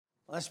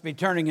Let's be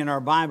turning in our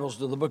Bibles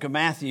to the book of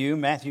Matthew,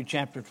 Matthew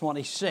chapter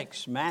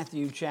 26.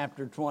 Matthew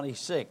chapter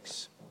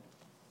 26.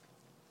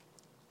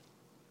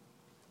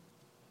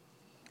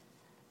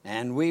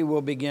 And we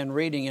will begin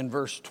reading in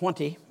verse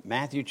 20,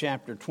 Matthew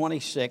chapter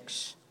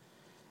 26,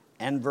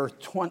 and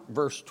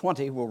verse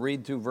 20, we'll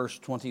read through verse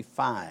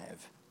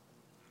 25.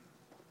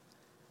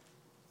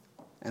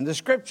 And the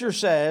scripture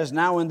says,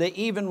 "Now when the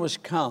even was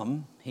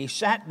come, he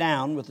sat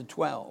down with the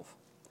 12.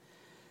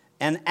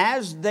 And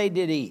as they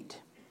did eat,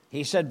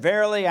 he said,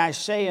 Verily I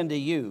say unto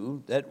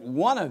you, that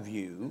one of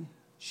you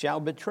shall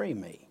betray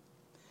me.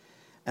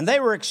 And they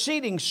were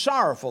exceeding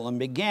sorrowful, and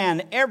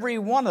began every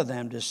one of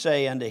them to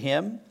say unto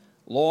him,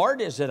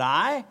 Lord, is it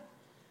I?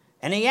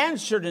 And he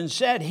answered and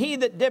said, He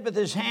that dippeth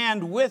his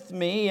hand with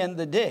me in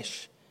the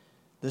dish,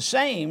 the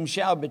same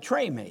shall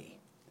betray me.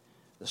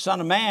 The Son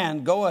of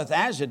Man goeth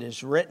as it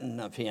is written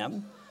of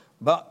him,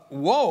 but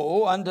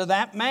woe unto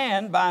that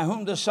man by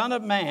whom the Son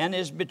of Man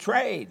is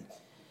betrayed.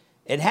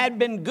 It had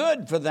been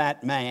good for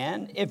that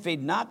man if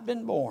he'd not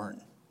been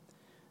born.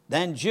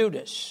 Then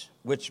Judas,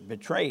 which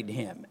betrayed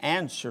him,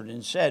 answered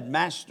and said,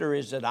 Master,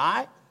 is it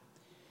I?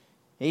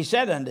 He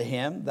said unto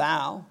him,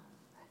 Thou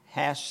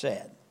hast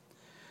said."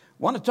 I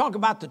want to talk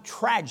about the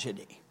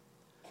tragedy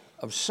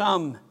of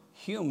some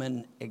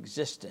human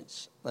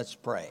existence. Let's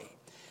pray.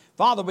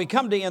 Father, we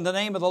come to you in the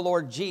name of the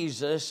Lord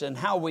Jesus, and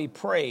how we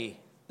pray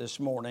this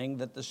morning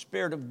that the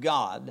Spirit of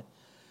God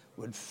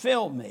would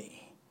fill me,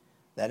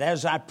 that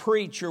as I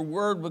preach, your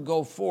word would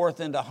go forth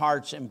into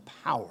hearts in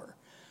power.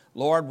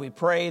 Lord, we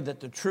pray that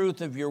the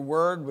truth of your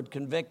word would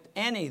convict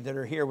any that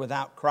are here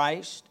without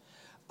Christ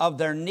of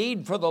their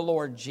need for the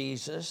Lord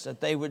Jesus,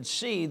 that they would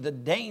see the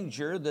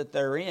danger that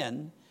they're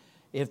in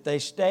if they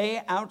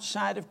stay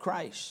outside of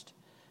Christ.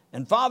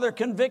 And Father,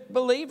 convict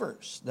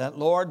believers that,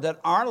 Lord,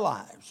 that our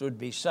lives would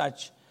be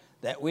such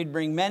that we'd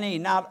bring many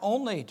not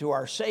only to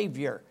our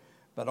Savior,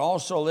 but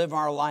also live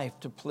our life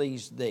to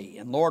please thee.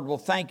 And Lord, we'll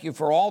thank you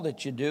for all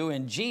that you do.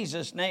 In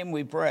Jesus' name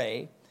we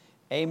pray,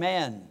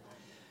 amen.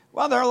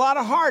 Well, there are a lot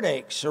of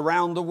heartaches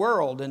around the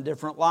world in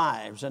different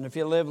lives. And if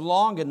you live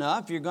long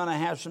enough, you're going to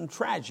have some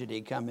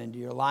tragedy come into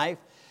your life.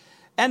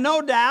 And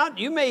no doubt,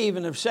 you may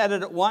even have said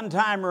it at one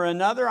time or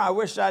another, I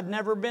wish I'd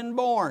never been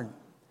born.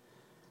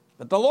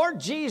 But the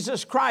Lord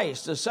Jesus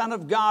Christ, the Son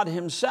of God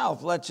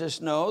himself, lets us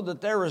know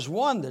that there is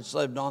one that's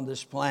lived on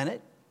this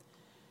planet.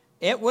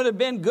 It would have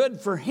been good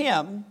for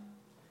him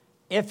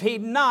if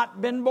he'd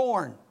not been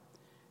born.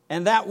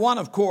 And that one,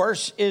 of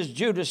course, is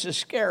Judas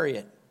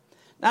Iscariot.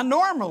 Now,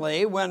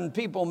 normally, when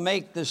people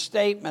make the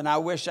statement, I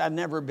wish I'd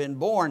never been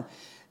born,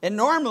 it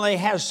normally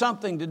has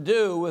something to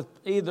do with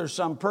either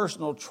some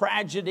personal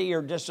tragedy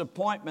or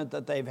disappointment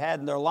that they've had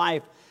in their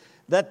life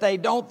that they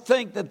don't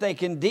think that they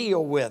can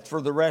deal with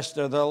for the rest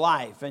of their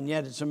life. And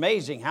yet it's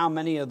amazing how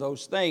many of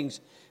those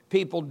things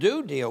people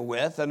do deal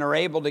with and are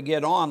able to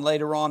get on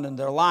later on in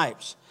their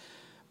lives.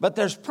 But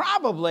there's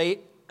probably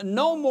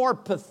no more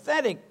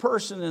pathetic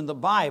person in the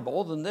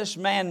Bible than this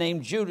man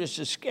named Judas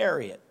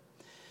Iscariot.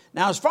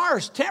 Now, as far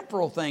as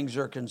temporal things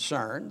are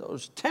concerned,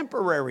 those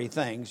temporary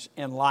things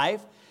in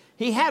life,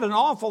 he had an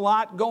awful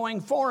lot going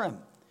for him.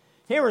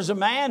 Here was a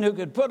man who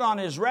could put on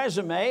his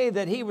resume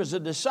that he was a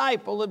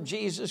disciple of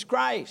Jesus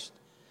Christ.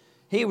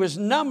 He was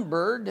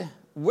numbered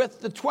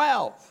with the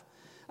 12.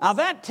 Now,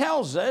 that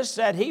tells us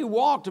that he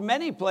walked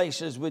many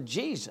places with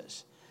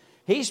Jesus.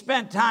 He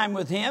spent time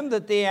with him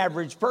that the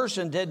average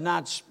person did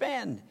not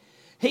spend.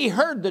 He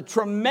heard the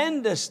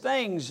tremendous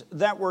things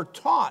that were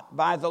taught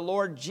by the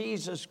Lord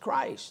Jesus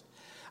Christ.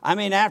 I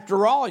mean,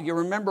 after all, you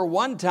remember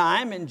one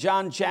time in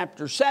John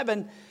chapter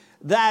 7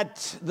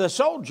 that the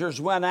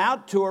soldiers went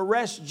out to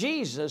arrest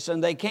Jesus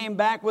and they came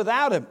back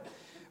without him.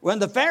 When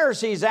the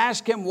Pharisees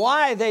asked him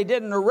why they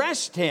didn't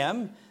arrest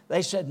him,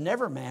 they said,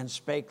 Never man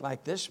spake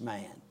like this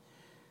man.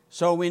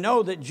 So we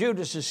know that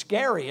Judas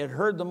Iscariot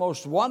heard the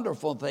most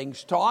wonderful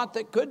things taught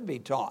that could be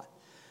taught.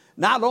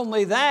 Not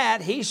only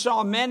that, he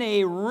saw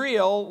many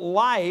real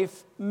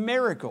life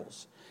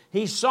miracles.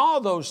 He saw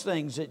those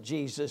things that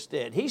Jesus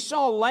did. He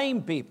saw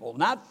lame people,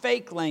 not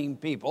fake lame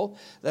people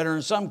that are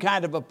in some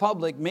kind of a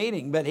public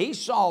meeting, but he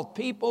saw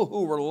people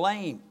who were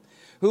lame,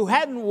 who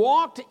hadn't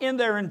walked in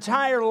their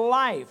entire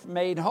life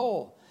made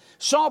whole.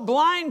 Saw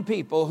blind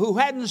people who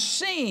hadn't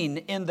seen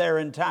in their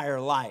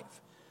entire life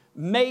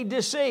made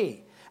to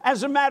see.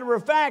 As a matter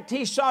of fact,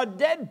 he saw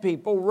dead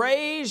people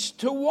raised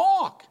to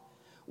walk.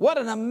 What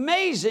an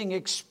amazing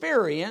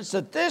experience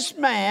that this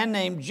man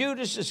named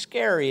Judas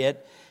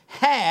Iscariot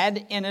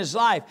had in his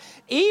life.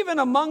 Even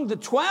among the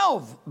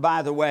 12,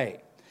 by the way,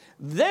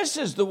 this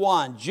is the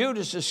one,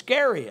 Judas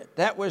Iscariot,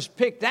 that was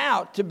picked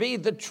out to be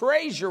the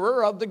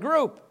treasurer of the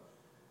group.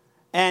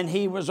 And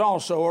he was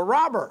also a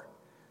robber.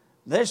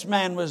 This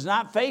man was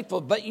not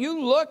faithful. But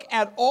you look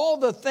at all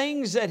the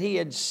things that he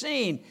had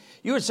seen,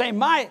 you would say,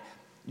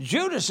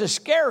 Judas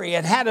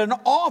Iscariot had an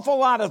awful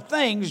lot of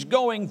things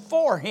going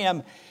for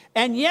him.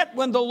 And yet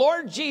when the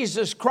Lord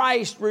Jesus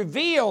Christ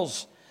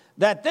reveals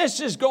that this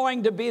is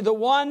going to be the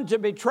one to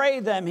betray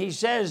them, he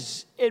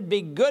says it'd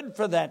be good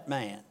for that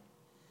man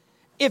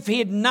if he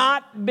had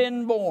not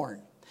been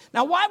born.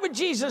 Now, why would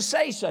Jesus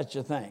say such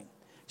a thing?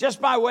 Just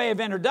by way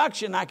of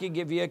introduction, I could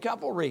give you a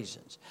couple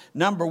reasons.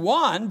 Number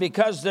one,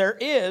 because there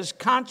is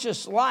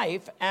conscious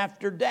life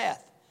after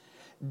death.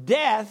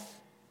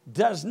 Death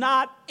does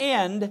not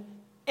end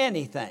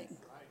anything.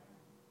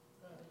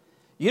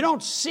 You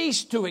don't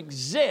cease to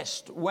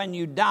exist when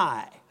you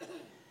die.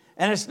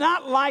 And it's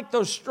not like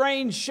those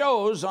strange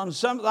shows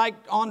like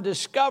on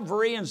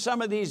Discovery and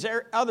some of these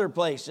other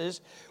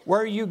places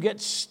where you get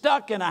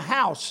stuck in a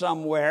house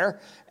somewhere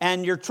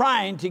and you're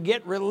trying to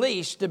get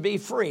released to be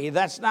free.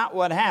 That's not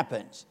what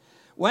happens.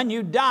 When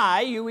you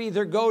die, you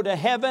either go to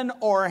heaven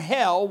or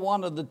hell,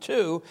 one of the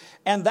two,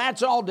 and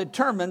that's all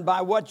determined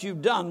by what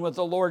you've done with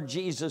the Lord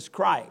Jesus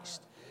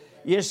Christ.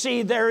 You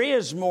see, there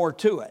is more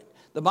to it.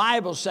 The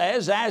Bible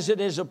says, as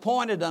it is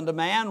appointed unto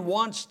man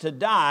once to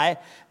die,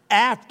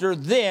 after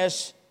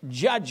this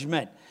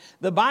judgment.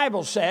 The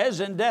Bible says,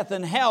 and death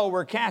and hell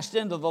were cast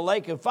into the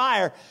lake of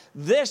fire.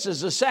 This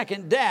is the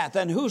second death.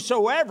 And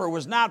whosoever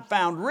was not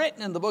found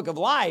written in the book of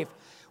life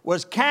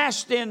was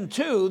cast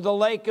into the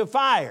lake of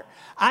fire.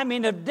 I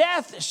mean, if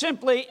death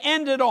simply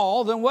ended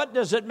all, then what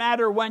does it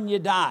matter when you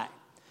die?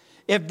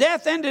 If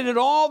death ended it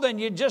all, then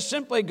you'd just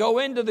simply go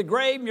into the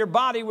grave and your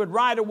body would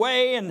rot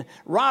away and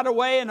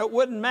it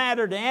wouldn't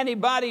matter to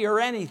anybody or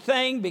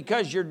anything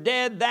because you're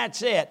dead,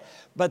 that's it.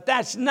 But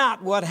that's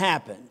not what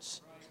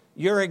happens.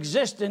 Your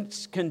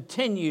existence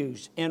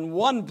continues in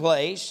one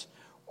place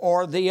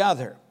or the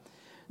other.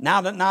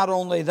 Now that not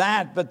only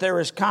that, but there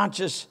is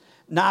conscious,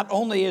 not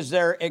only is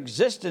there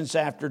existence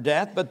after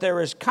death, but there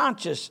is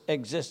conscious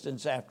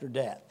existence after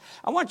death.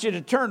 I want you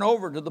to turn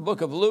over to the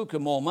book of Luke a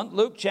moment,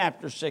 Luke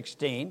chapter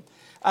 16,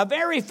 a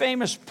very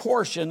famous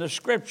portion of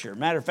Scripture.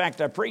 Matter of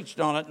fact, I preached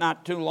on it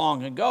not too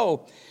long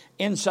ago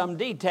in some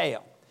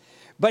detail.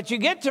 But you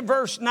get to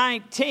verse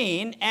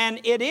 19, and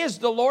it is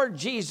the Lord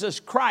Jesus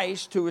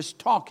Christ who is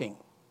talking.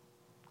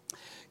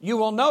 You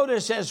will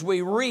notice as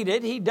we read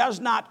it, he does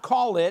not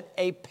call it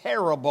a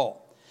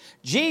parable.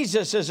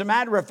 Jesus, as a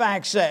matter of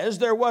fact, says,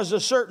 there was a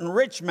certain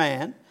rich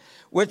man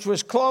which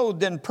was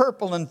clothed in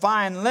purple and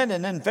fine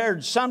linen and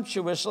fared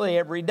sumptuously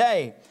every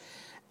day.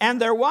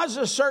 And there was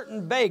a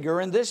certain beggar,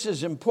 and this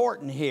is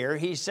important here,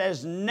 he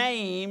says,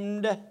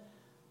 named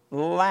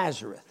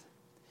Lazarus.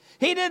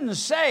 He didn't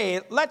say,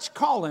 let's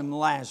call him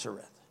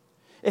Lazarus.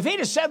 If he'd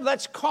have said,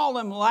 let's call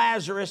him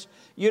Lazarus,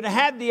 you'd have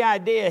had the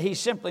idea he's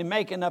simply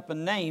making up a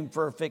name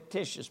for a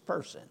fictitious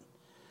person.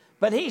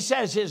 But he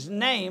says his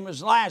name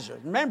is Lazarus.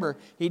 Remember,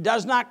 he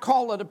does not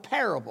call it a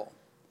parable.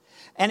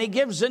 And he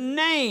gives a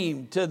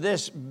name to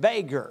this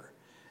beggar.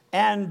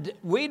 And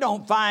we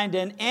don't find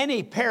in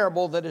any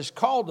parable that is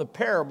called a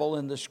parable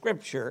in the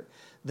Scripture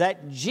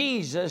that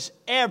Jesus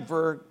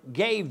ever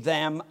gave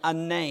them a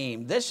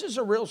name. This is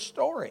a real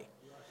story.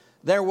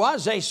 There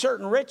was a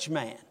certain rich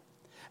man,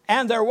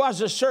 and there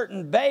was a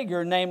certain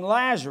beggar named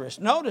Lazarus.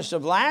 Notice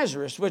of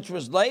Lazarus, which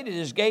was laid at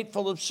his gate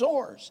full of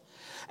sores,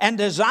 and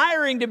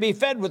desiring to be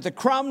fed with the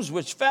crumbs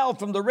which fell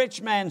from the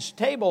rich man's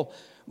table.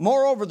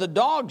 Moreover, the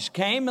dogs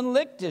came and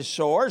licked his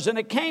sores, and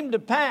it came to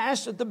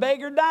pass that the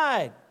beggar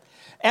died,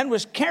 and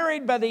was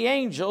carried by the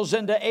angels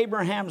into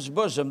Abraham's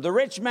bosom. The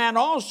rich man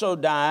also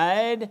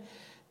died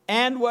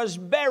and was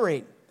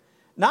buried.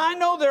 Now, I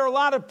know there are a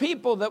lot of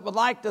people that would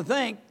like to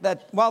think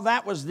that, well,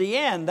 that was the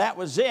end. That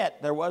was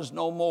it. There was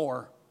no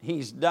more.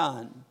 He's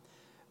done.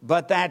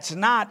 But that's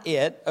not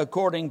it,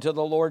 according to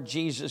the Lord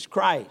Jesus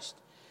Christ.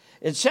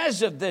 It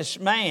says of this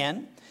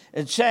man,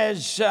 it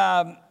says,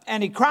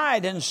 and he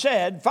cried and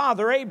said,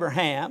 Father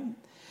Abraham,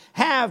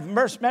 have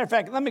mercy. Matter of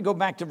fact, let me go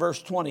back to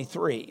verse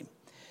 23.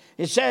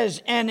 It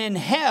says, and in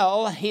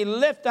hell he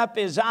lift up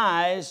his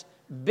eyes,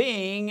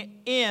 being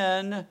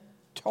in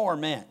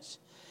torments.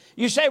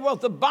 You say, well,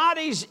 if the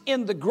body's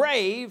in the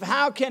grave,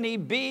 how can he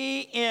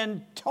be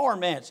in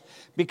torments?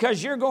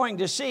 Because you're going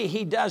to see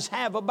he does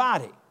have a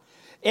body.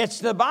 It's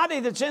the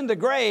body that's in the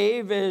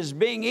grave is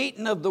being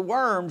eaten of the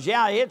worms.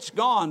 Yeah, it's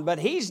gone, but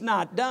he's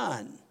not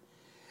done.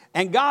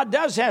 And God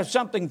does have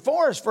something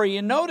for us. For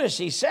you notice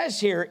he says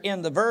here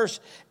in the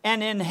verse,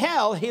 and in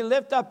hell he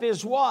lift up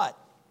his what?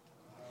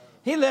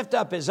 He lift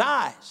up his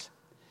eyes.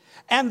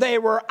 And they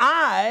were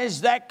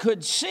eyes that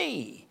could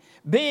see,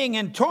 being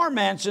in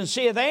torments, and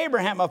seeth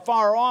Abraham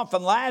afar off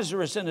and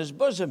Lazarus in his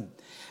bosom.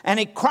 And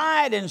he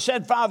cried and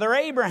said, Father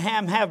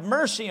Abraham, have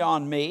mercy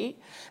on me,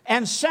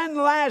 and send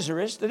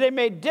Lazarus, that he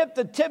may dip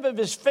the tip of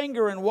his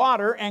finger in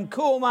water and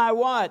cool my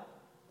what?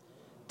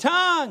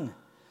 Tongue.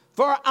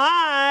 For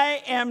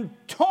I am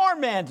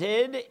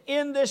tormented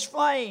in this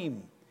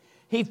flame.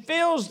 He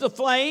feels the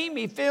flame,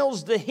 he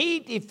feels the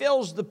heat, he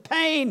feels the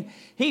pain,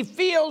 he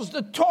feels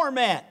the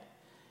torment.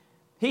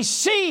 He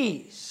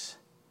sees.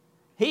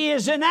 He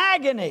is in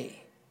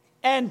agony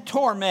and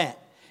torment.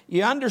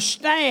 You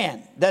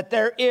understand that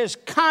there is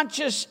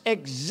conscious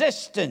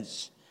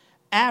existence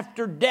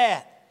after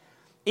death.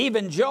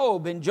 Even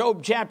Job, in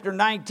Job chapter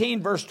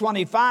 19, verse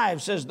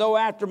 25, says, though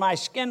after my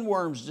skin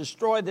worms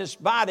destroy this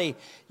body,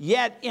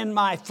 yet in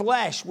my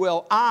flesh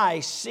will I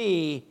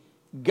see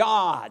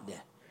God.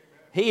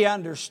 He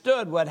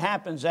understood what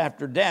happens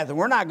after death. And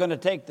we're not going to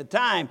take the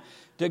time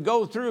to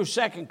go through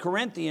 2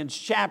 Corinthians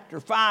chapter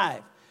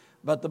 5.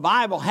 But the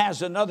Bible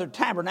has another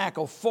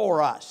tabernacle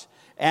for us.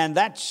 And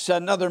that's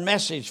another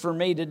message for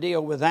me to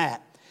deal with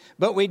that.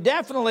 But we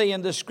definitely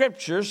in the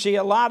Scripture see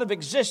a lot of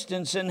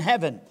existence in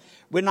heaven.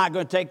 We're not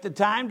going to take the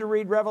time to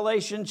read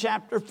Revelation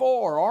chapter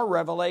 4 or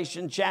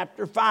Revelation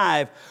chapter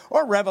 5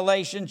 or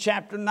Revelation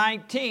chapter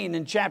 19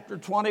 and chapter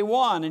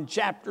 21 and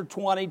chapter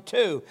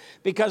 22,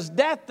 because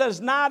death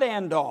does not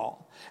end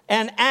all.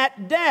 And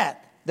at death,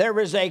 there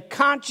is a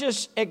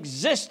conscious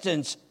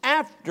existence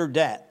after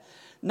death.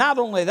 Not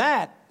only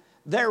that,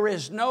 there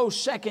is no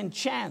second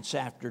chance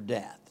after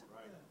death.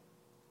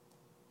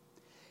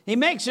 He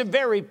makes it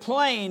very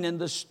plain in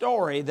the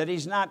story that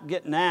he's not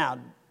getting out.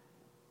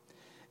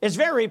 It's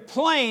very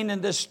plain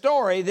in the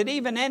story that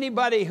even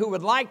anybody who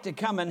would like to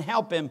come and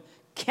help him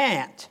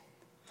can't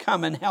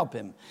come and help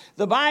him.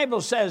 The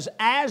Bible says,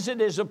 as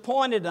it is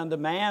appointed unto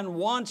man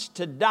once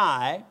to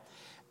die,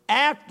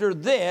 after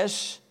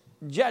this,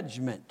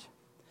 judgment.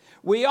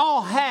 We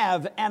all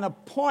have an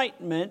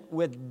appointment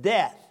with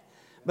death.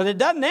 But it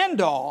doesn't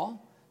end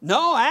all.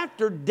 No,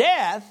 after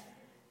death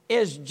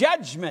is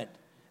judgment.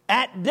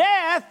 At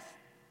death,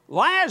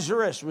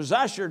 Lazarus was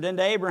ushered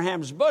into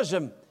Abraham's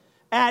bosom.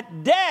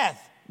 At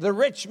death, the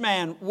rich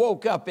man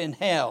woke up in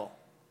hell.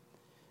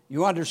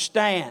 You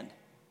understand,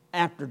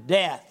 after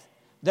death,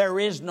 there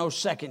is no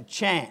second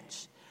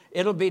chance.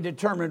 It'll be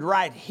determined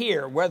right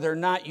here whether or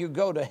not you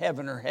go to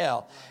heaven or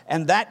hell.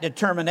 And that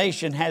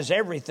determination has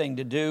everything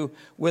to do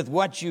with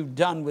what you've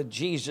done with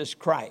Jesus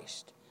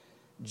Christ.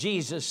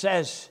 Jesus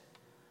says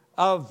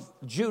of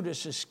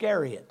Judas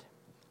Iscariot,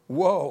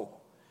 woe,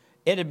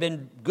 it had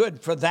been good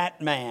for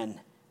that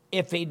man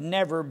if he'd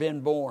never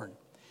been born.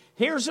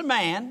 Here's a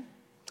man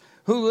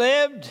who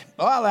lived,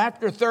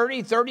 after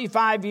 30,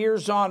 35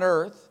 years on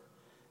earth,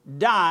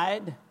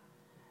 died,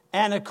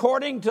 and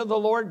according to the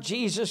Lord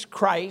Jesus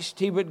Christ,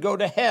 he would go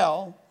to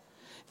hell.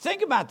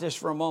 Think about this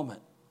for a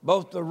moment.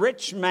 Both the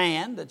rich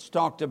man that's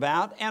talked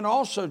about and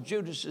also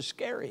Judas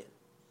Iscariot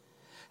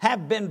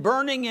have been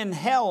burning in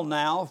hell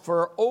now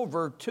for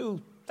over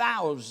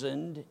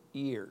 2,000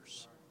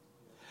 years.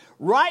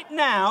 Right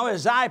now,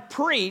 as I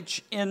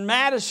preach in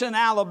Madison,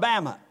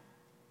 Alabama,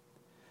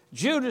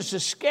 Judas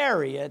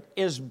Iscariot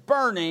is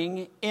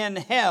burning in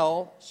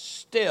hell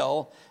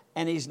still,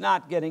 and he's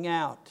not getting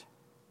out.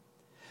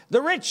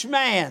 The rich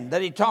man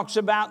that he talks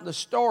about in the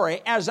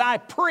story, as I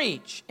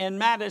preach in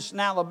Madison,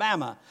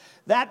 Alabama,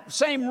 that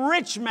same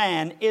rich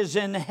man is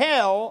in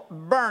hell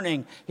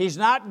burning. He's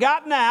not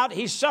gotten out.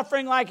 He's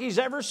suffering like he's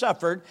ever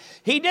suffered.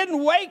 He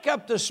didn't wake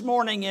up this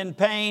morning in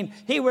pain.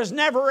 He was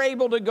never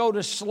able to go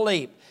to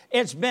sleep.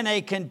 It's been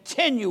a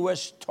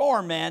continuous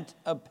torment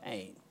of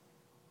pain.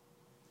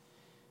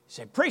 You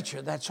say,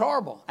 preacher, that's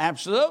horrible.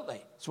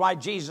 Absolutely. That's why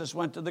Jesus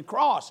went to the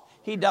cross.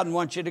 He doesn't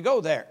want you to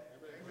go there.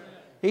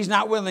 He's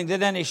not willing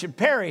that any should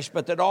perish,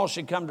 but that all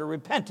should come to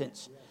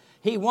repentance.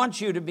 He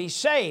wants you to be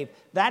saved.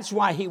 That's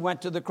why he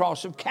went to the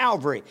cross of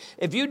Calvary.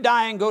 If you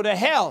die and go to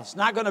hell, it's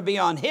not going to be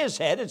on his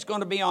head. It's going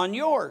to be on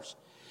yours.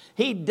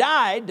 He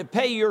died to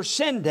pay your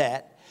sin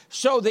debt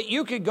so that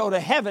you could go to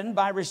heaven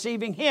by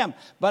receiving him.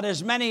 But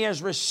as many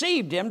as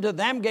received him, to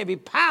them gave he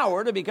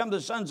power to become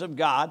the sons of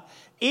God,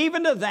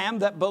 even to them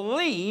that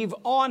believe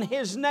on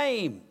his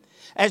name.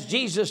 As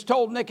Jesus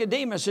told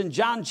Nicodemus in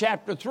John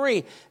chapter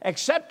 3,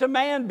 except a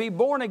man be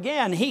born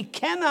again, he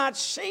cannot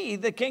see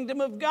the kingdom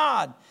of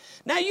God.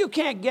 Now, you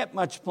can't get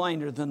much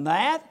plainer than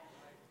that.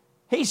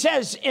 He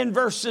says in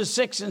verses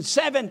 6 and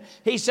 7,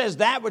 he says,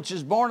 that which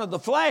is born of the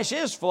flesh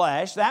is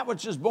flesh, that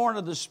which is born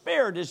of the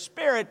Spirit is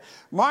spirit.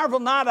 Marvel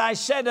not, I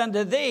said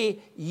unto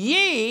thee,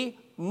 ye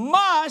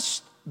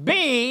must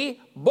be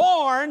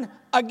born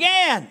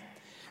again.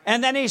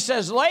 And then he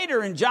says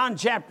later in John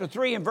chapter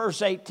 3 and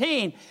verse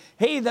 18,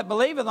 he that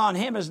believeth on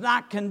him is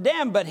not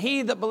condemned, but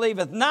he that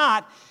believeth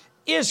not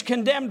is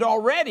condemned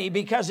already,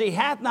 because he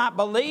hath not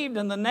believed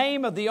in the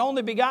name of the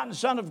only begotten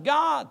Son of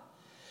God.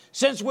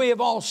 Since we have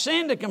all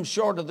sinned and come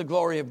short of the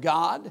glory of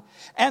God,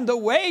 and the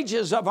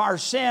wages of our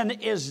sin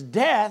is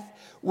death,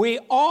 we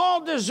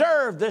all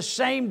deserve the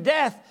same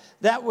death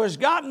that was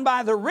gotten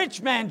by the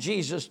rich man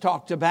Jesus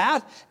talked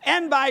about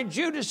and by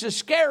Judas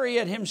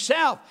Iscariot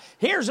himself.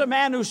 Here's a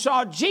man who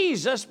saw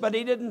Jesus, but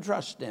he didn't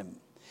trust him.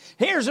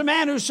 Here's a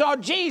man who saw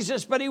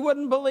Jesus, but he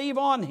wouldn't believe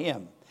on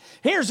him.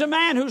 Here's a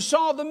man who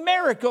saw the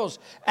miracles,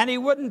 and he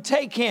wouldn't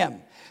take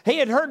him. He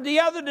had heard the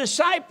other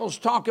disciples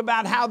talk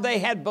about how they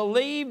had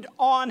believed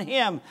on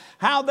him,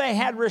 how they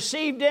had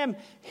received him.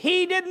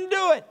 He didn't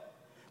do it.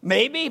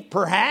 Maybe,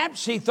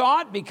 perhaps, he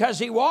thought because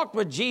he walked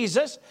with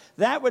Jesus,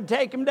 that would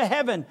take him to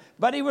heaven.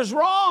 But he was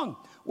wrong.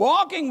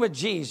 Walking with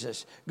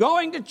Jesus,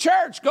 going to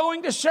church,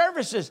 going to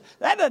services,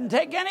 that doesn't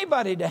take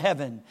anybody to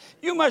heaven.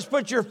 You must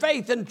put your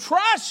faith and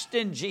trust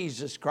in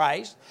Jesus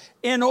Christ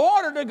in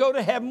order to go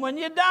to heaven when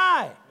you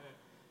die.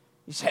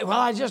 You say, well,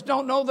 I just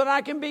don't know that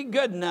I can be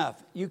good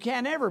enough. You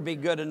can't ever be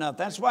good enough.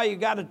 That's why you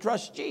got to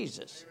trust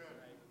Jesus.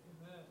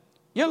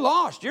 You're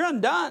lost. You're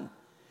undone.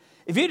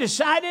 If you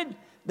decided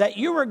that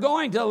you were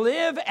going to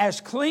live as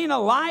clean a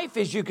life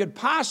as you could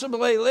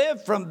possibly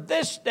live from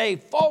this day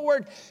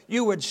forward,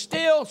 you would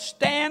still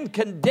stand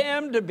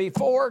condemned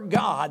before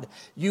God.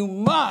 You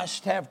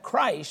must have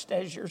Christ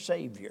as your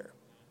Savior.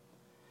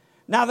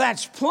 Now,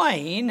 that's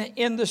plain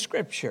in the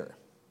Scripture.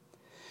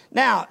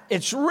 Now,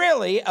 it's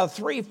really a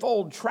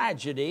threefold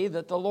tragedy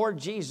that the Lord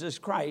Jesus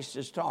Christ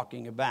is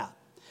talking about.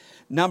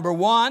 Number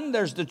one,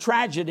 there's the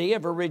tragedy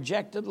of a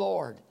rejected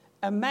Lord.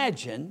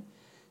 Imagine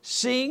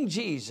seeing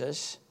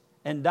Jesus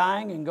and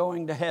dying and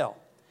going to hell.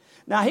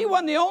 Now, he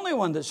wasn't the only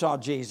one that saw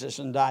Jesus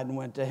and died and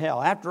went to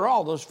hell. After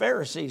all, those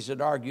Pharisees had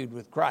argued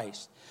with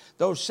Christ.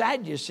 Those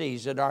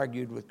Sadducees had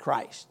argued with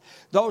Christ.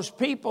 Those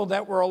people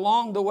that were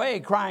along the way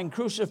crying,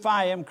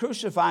 crucify him,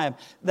 crucify him.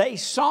 They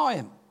saw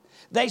him.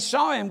 They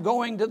saw him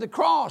going to the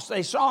cross.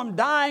 They saw him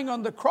dying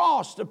on the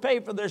cross to pay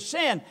for their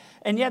sin.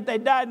 And yet they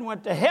died and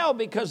went to hell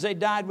because they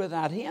died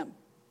without him.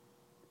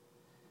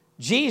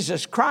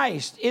 Jesus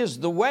Christ is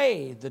the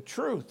way, the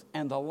truth,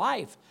 and the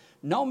life.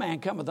 No man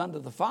cometh unto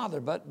the Father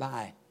but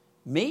by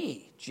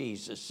me,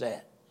 Jesus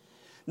said.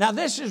 Now,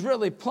 this is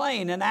really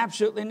plain and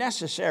absolutely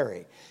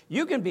necessary.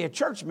 You can be a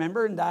church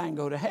member and die and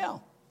go to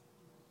hell.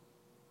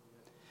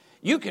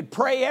 You could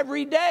pray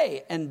every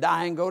day and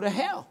die and go to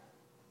hell.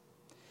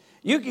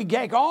 You could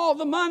take all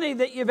the money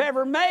that you've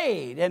ever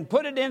made and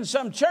put it in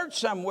some church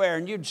somewhere,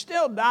 and you'd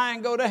still die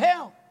and go to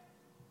hell.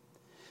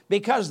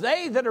 Because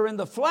they that are in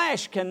the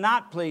flesh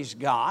cannot please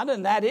God,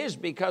 and that is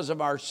because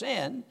of our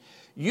sin.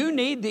 You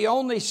need the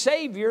only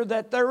Savior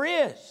that there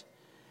is.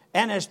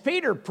 And as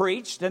Peter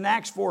preached in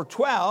Acts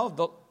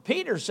 4:12,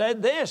 Peter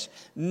said this,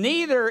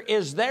 neither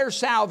is there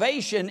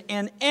salvation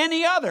in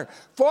any other,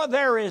 for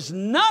there is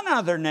none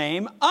other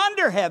name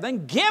under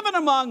heaven given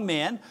among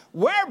men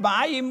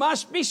whereby you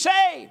must be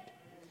saved.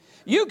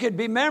 You could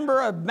be a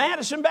member of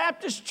Madison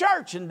Baptist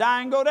Church and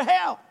die and go to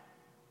hell.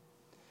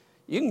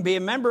 You can be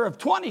a member of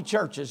 20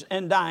 churches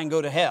and die and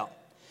go to hell.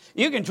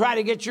 You can try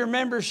to get your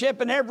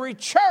membership in every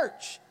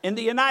church in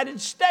the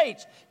United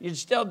States. You'd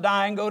still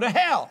die and go to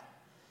hell.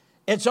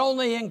 It's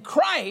only in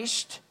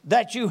Christ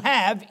that you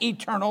have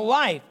eternal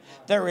life.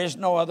 There is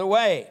no other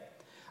way.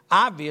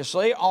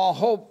 Obviously, all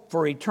hope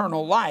for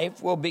eternal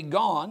life will be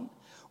gone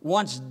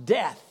once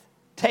death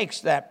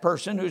takes that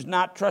person who's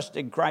not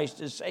trusted Christ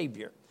as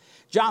Savior.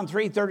 John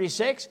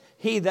 3:36,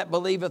 he that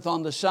believeth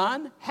on the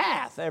Son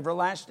hath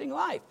everlasting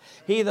life.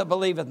 He that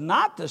believeth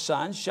not the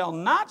Son shall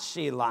not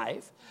see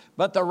life,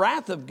 but the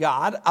wrath of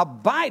God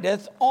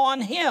abideth on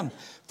him.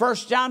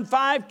 1 John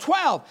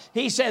 5:12,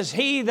 he says,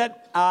 he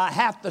that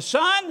hath the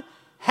Son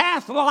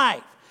hath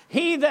life.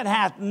 He that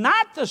hath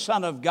not the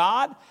Son of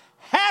God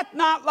hath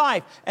not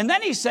life. And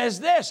then he says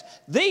this,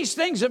 these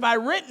things have I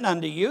written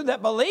unto you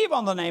that believe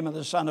on the name of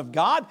the Son of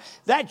God,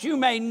 that you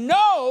may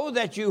know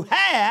that you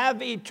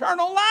have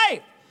eternal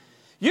life.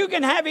 You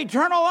can have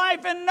eternal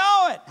life and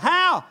know it.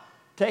 How?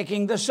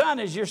 Taking the Son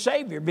as your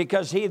Savior,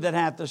 because he that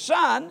hath the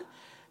Son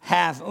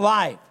hath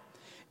life.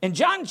 In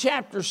John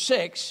chapter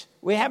 6,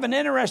 we have an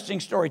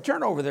interesting story.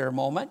 Turn over there a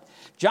moment.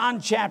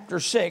 John chapter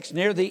 6,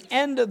 near the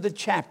end of the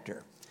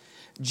chapter.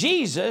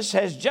 Jesus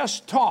has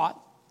just taught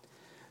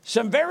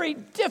some very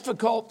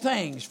difficult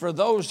things for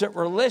those that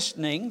were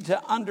listening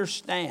to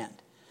understand.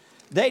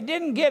 They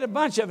didn't get a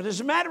bunch of it.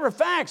 As a matter of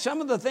fact, some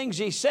of the things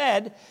he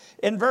said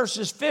in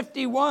verses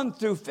 51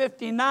 through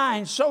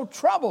 59 so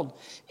troubled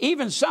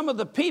even some of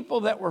the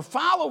people that were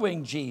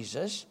following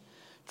Jesus,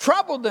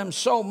 troubled them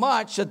so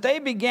much that they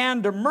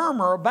began to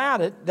murmur about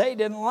it. They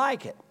didn't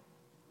like it.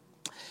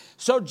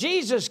 So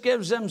Jesus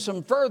gives them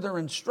some further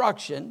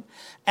instruction,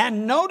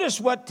 and notice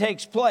what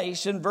takes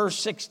place in verse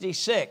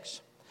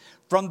 66.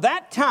 From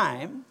that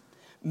time,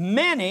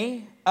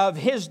 many of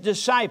his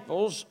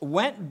disciples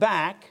went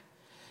back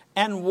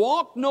and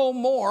walked no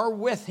more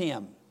with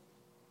him.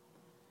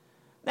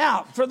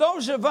 Now, for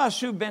those of us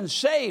who've been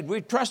saved,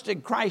 we've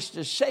trusted Christ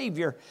as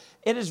Savior,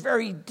 it is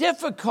very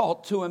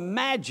difficult to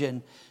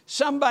imagine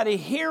somebody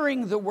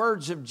hearing the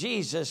words of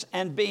Jesus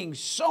and being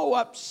so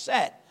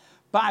upset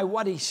by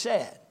what he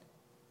said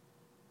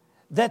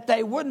that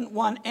they wouldn't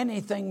want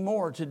anything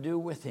more to do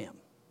with him.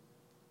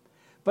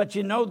 But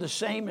you know, the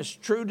same is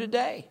true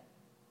today.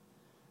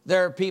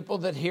 There are people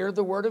that hear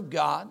the Word of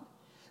God.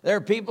 There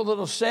are people that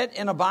will sit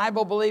in a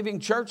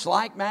Bible-believing church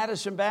like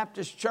Madison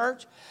Baptist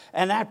Church,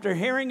 and after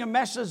hearing a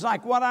message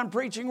like what I'm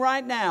preaching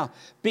right now,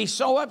 be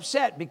so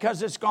upset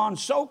because it's gone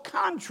so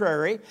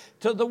contrary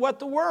to what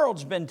the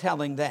world's been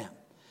telling them.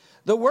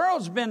 The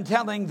world's been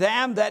telling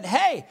them that,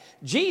 hey,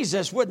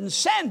 Jesus wouldn't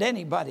send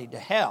anybody to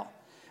hell.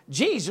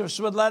 Jesus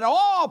would let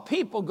all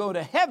people go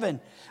to heaven,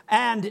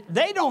 and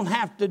they don't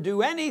have to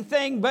do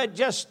anything but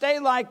just stay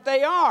like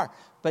they are.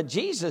 But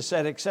Jesus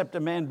said, except a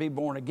man be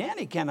born again,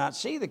 he cannot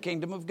see the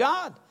kingdom of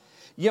God.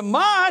 You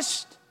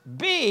must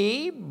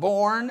be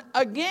born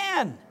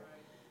again.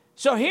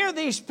 So here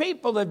these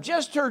people have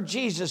just heard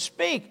Jesus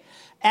speak,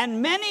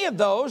 and many of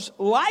those,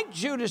 like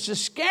Judas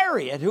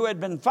Iscariot, who had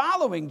been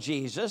following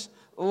Jesus,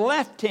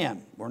 left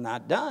him. We're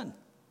not done.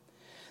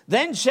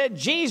 Then said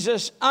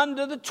Jesus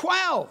unto the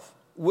 12,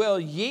 will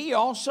ye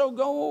also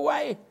go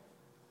away?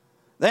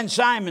 Then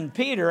Simon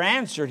Peter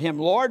answered him,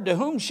 Lord, to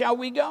whom shall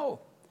we go?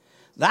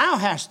 Thou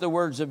hast the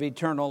words of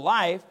eternal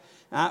life.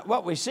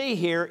 What we see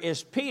here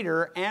is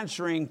Peter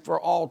answering for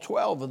all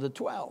 12 of the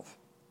 12.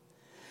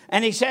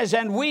 And he says,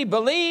 and we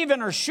believe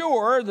and are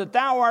sure that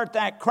thou art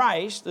that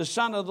Christ, the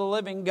Son of the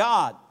living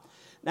God.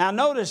 Now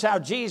notice how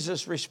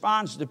Jesus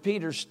responds to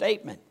Peter's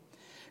statement.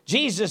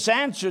 Jesus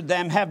answered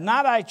them, have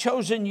not I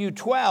chosen you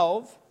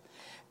 12,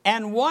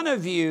 and one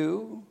of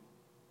you,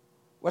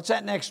 what's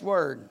that next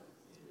word?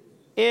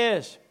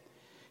 Is.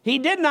 He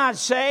did not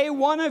say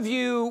one of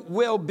you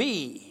will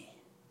be.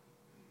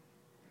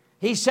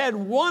 He said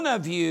one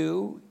of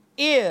you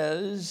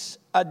is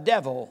a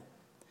devil.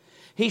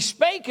 He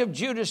spake of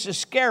Judas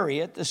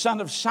Iscariot, the son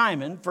of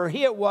Simon, for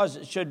he it was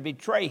that should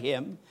betray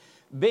him,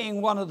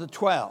 being one of the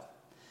 12.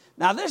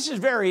 Now this is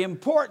very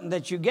important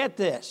that you get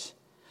this.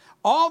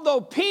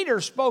 Although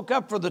Peter spoke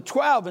up for the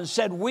 12 and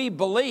said, we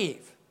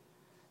believe,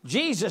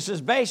 Jesus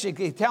is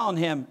basically telling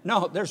him,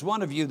 no, there's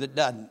one of you that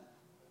doesn't.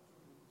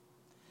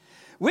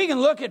 We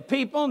can look at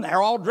people and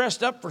they're all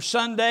dressed up for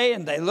Sunday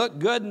and they look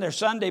good in their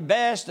Sunday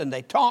best and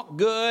they talk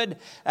good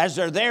as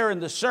they're there in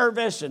the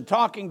service and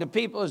talking to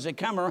people as they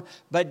come around.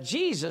 But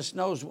Jesus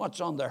knows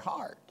what's on their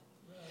heart.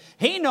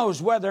 He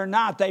knows whether or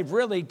not they've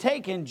really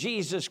taken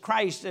Jesus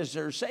Christ as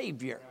their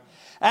Savior.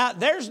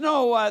 There's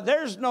no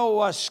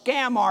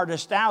scam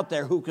artist out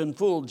there who can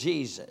fool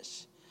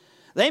Jesus.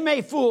 They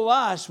may fool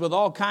us with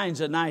all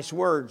kinds of nice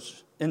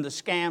words in the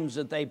scams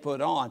that they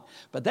put on,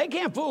 but they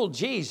can't fool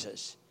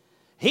Jesus.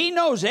 He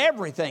knows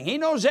everything. He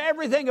knows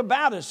everything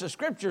about us. The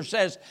scripture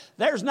says,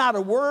 there's not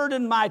a word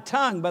in my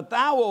tongue, but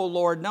thou, O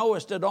Lord,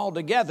 knowest it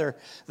altogether.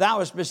 Thou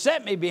hast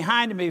beset me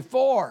behind and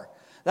before.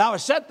 Thou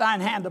hast set thine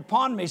hand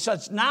upon me.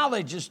 Such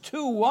knowledge is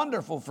too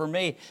wonderful for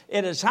me.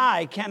 It is high,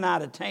 I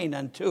cannot attain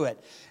unto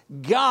it.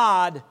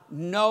 God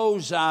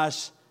knows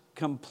us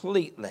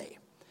completely.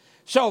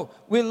 So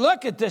we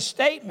look at this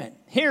statement.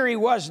 Here he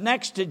was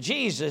next to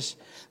Jesus,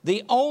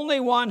 the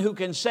only one who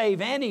can save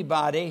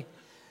anybody,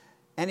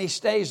 and he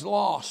stays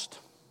lost.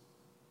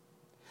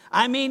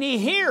 I mean, he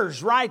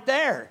hears right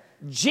there.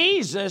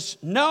 Jesus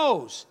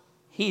knows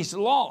he's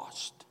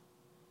lost.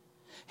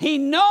 He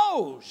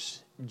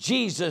knows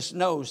Jesus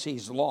knows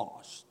he's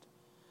lost.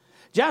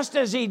 Just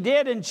as he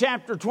did in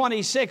chapter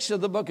 26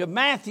 of the book of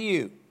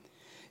Matthew.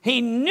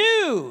 He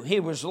knew he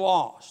was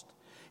lost.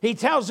 He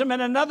tells him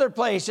in another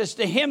place, it's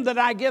to him that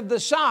I give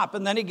the sop.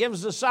 And then he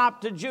gives the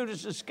sop to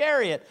Judas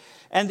Iscariot.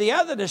 And the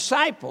other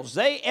disciples,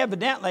 they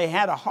evidently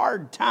had a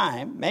hard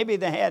time. Maybe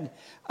they had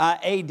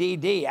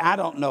ADD, I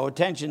don't know,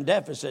 attention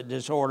deficit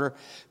disorder,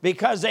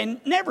 because they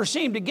never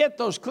seemed to get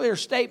those clear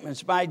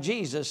statements by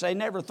Jesus. They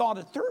never thought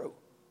it through.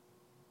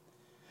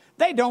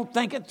 They don't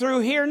think it through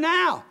here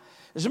now.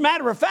 As a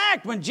matter of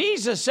fact, when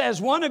Jesus says,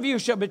 one of you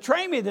shall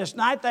betray me this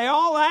night, they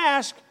all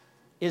ask,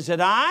 is it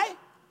I?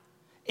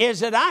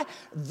 Is it I?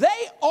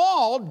 They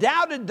all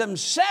doubted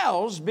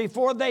themselves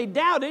before they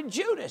doubted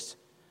Judas.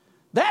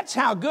 That's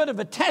how good of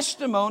a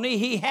testimony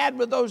he had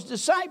with those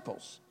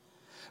disciples.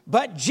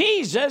 But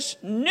Jesus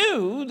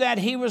knew that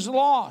he was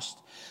lost.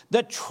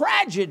 The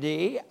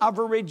tragedy of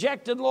a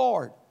rejected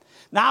Lord.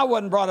 Now, I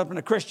wasn't brought up in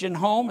a Christian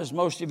home, as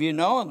most of you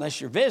know, unless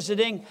you're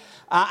visiting.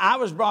 I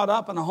was brought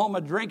up in a home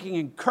of drinking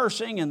and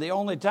cursing, and the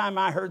only time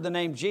I heard the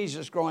name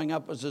Jesus growing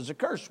up was as a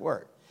curse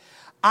word.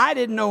 I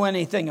didn't know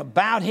anything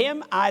about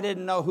him. I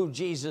didn't know who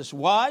Jesus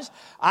was.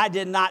 I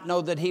did not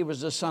know that he was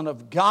the Son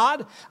of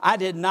God. I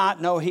did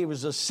not know he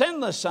was a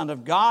sinless Son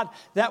of God,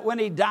 that when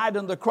he died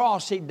on the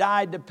cross, he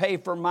died to pay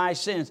for my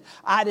sins.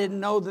 I didn't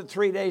know that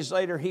 3 days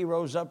later he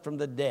rose up from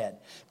the dead.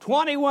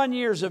 21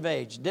 years of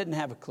age, didn't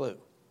have a clue.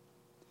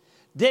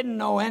 Didn't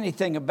know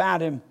anything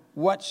about him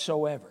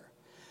whatsoever.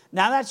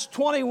 Now that's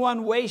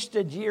 21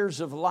 wasted years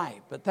of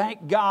life. But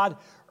thank God,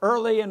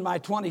 early in my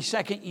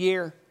 22nd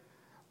year,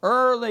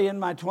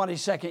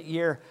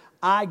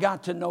 I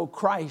got to know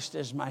Christ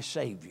as my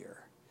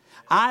Savior.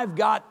 I've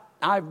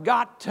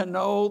got to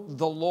know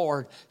the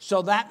Lord.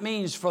 So that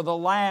means for the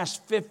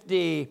last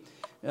 50,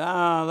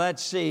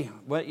 let's see,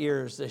 what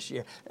year is this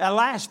year? The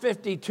last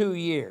 52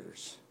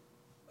 years,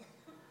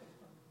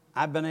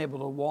 I've been able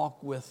to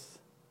walk with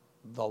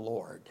the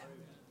Lord.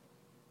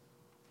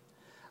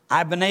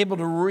 I've been able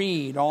to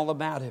read all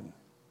about him.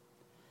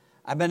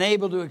 I've been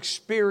able to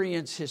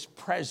experience his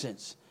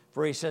presence.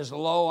 For he says,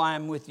 lo, I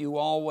am with you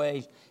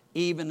always,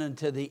 even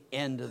unto the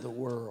end of the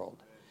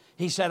world.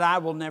 He said, I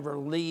will never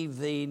leave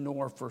thee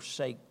nor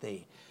forsake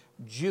thee.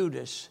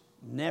 Judas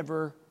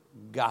never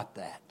got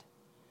that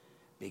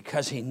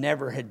because he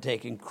never had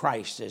taken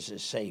Christ as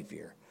his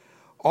Savior.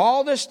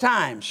 All this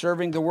time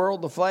serving the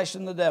world, the flesh,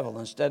 and the devil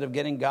instead of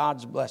getting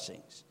God's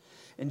blessings.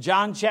 In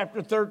John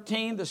chapter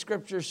 13, the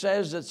scripture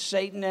says that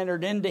Satan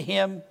entered into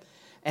him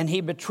and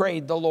he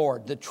betrayed the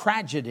Lord. The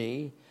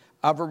tragedy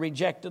of a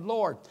rejected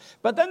Lord.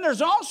 But then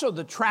there's also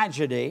the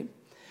tragedy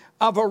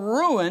of a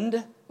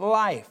ruined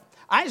life.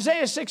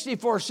 Isaiah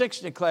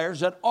 64:6 declares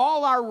that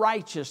all our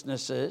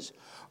righteousnesses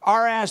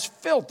are as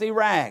filthy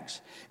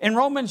rags. In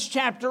Romans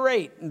chapter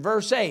 8 and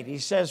verse 8, he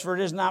says, for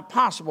it is not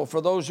possible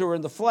for those who are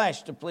in the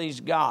flesh to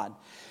please God.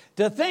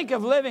 To think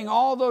of living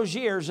all those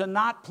years and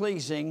not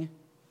pleasing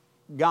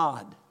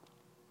God.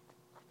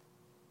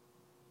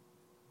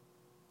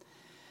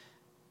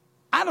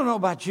 I don't know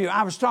about you.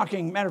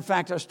 Matter of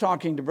fact, I was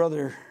talking to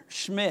Brother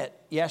Schmidt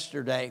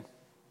yesterday.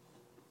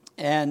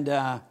 And,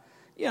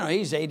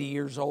 he's 80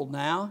 years old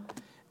now.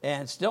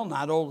 And still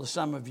not old as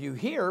some of you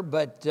here,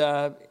 but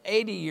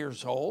 80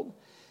 years old.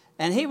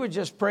 And he was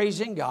just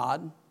praising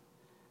God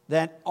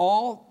that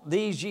all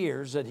these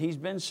years that he's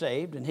been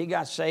saved, and he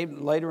got saved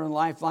later in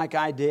life like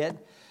I did,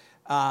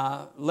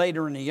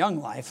 later in a young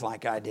life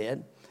like I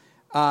did,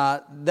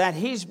 that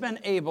he's been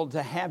able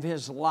to have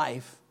his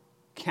life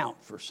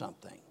count for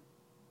something.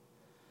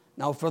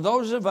 Now, for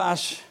those of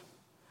us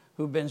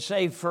who've been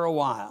saved for a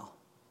while,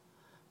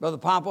 Brother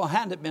Popple,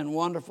 hadn't it been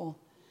wonderful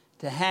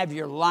to have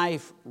your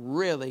life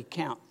really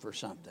count for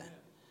something?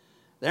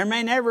 There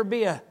may never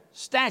be a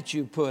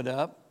statue put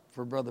up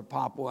for Brother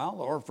Popwell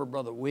or for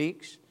Brother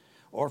Weeks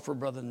or for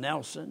Brother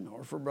Nelson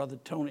or for Brother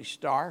Tony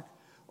Stark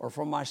or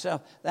for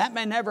myself. That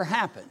may never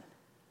happen.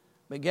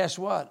 But guess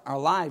what? Our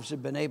lives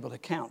have been able to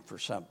count for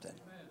something.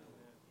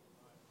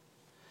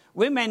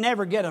 We may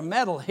never get a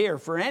medal here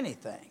for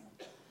anything.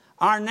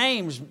 Our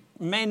names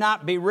may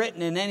not be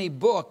written in any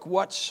book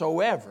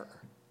whatsoever.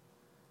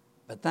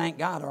 But thank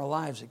God our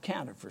lives have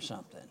counted for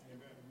something.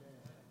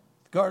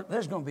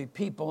 There's going to be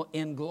people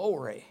in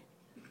glory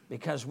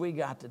because we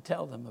got to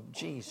tell them of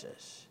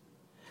Jesus.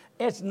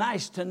 It's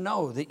nice to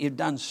know that you've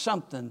done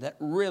something that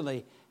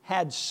really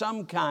had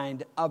some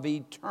kind of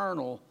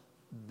eternal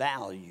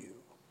value.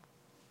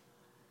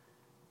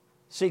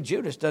 See,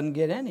 Judas doesn't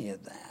get any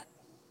of that.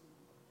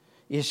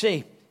 You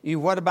see,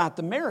 what about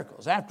the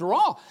miracles? After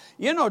all,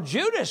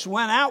 Judas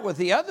went out with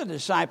the other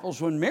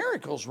disciples when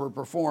miracles were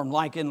performed,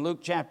 like in Luke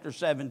chapter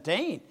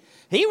 17.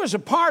 He was a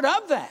part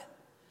of that.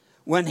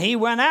 When he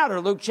went out,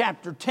 or Luke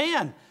chapter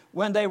 10,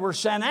 when they were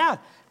sent out,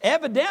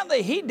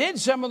 evidently he did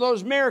some of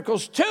those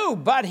miracles too,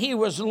 but he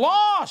was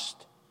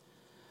lost.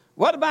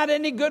 What about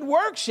any good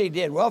works he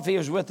did? Well, if he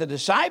was with the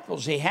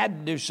disciples, he had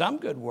to do some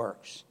good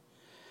works.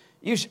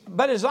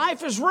 But his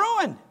life is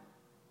ruined.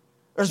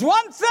 There's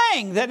one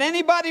thing that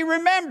anybody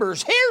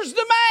remembers. Here's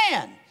the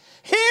man.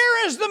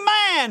 Here is the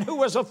man who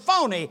was a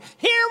phony.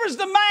 Here was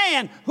the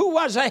man who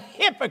was a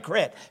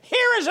hypocrite.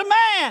 Here is a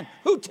man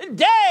who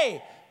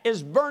today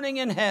is burning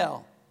in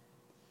hell.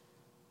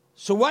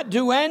 So what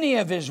do any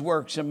of his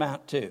works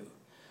amount to?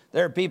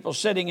 There are people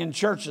sitting in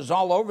churches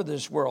all over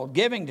this world,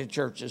 giving to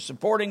churches,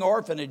 supporting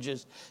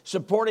orphanages,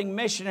 supporting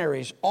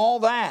missionaries, all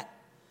that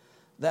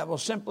will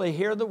simply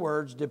hear the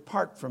words,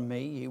 "Depart from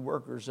me, ye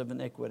workers of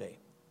iniquity."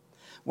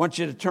 I want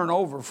you to turn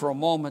over for a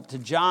moment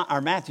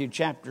to Matthew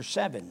chapter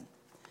 7.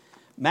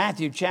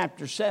 Matthew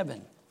chapter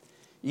 7.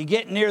 You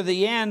get near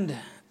the end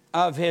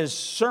of his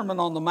Sermon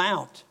on the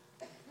Mount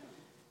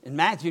in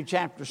Matthew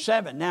chapter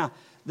 7. Now,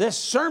 this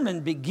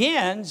sermon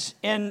begins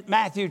in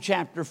Matthew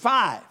chapter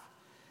 5.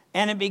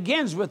 And it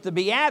begins with the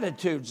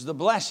Beatitudes, the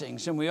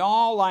blessings. And we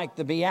all like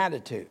the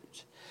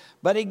Beatitudes.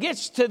 But he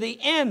gets to the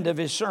end of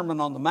his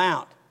Sermon on the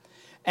Mount.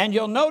 And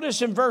you'll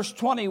notice in verse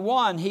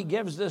 21, he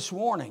gives this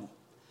warning.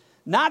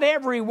 Not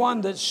every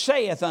one that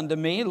saith unto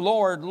me,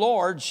 Lord,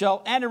 Lord,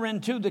 shall enter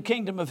into the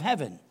kingdom of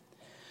heaven,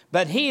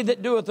 but he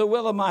that doeth the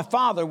will of my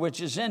Father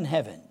which is in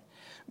heaven.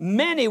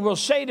 Many will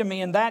say to me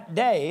in that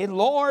day,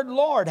 Lord,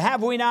 Lord,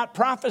 have we not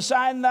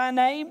prophesied in thy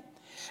name?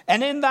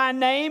 And in thy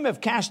name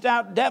have cast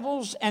out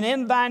devils, and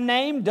in thy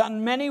name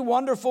done many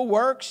wonderful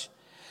works.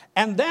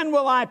 And then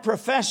will I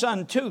profess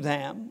unto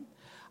them,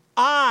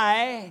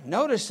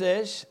 notice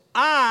this,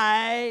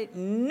 I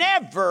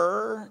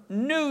never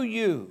knew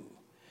you.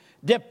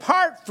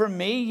 Depart from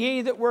me,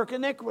 ye that work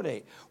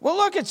iniquity. Well,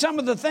 look at some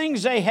of the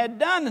things they had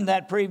done in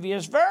that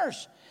previous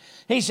verse.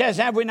 He says,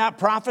 have we not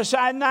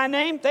prophesied in thy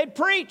name? They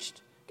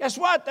preached. Guess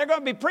what? They're going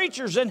to be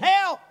preachers in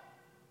hell.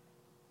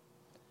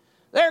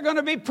 They're going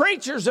to be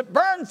preachers that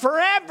burn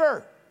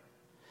forever.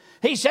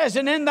 He says,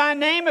 and in thy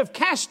name have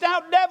cast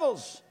out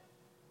devils.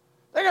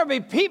 They're going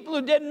to be people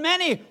who did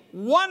many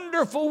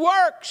wonderful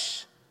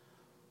works,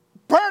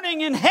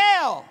 burning in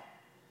hell,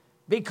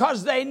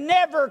 because they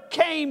never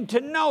came to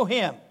know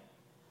him.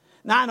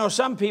 Now, I know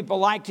some people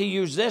like to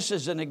use this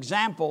as an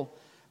example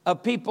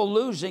of people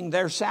losing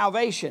their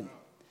salvation.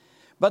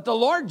 But the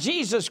Lord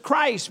Jesus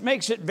Christ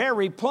makes it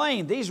very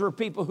plain. These were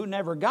people who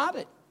never got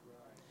it.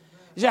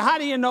 You say, how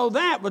do you know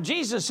that? Well,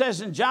 Jesus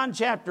says in John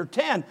chapter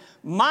 10,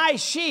 my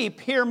sheep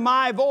hear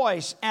my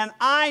voice, and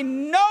I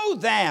know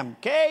them.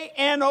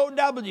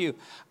 K-N-O-W.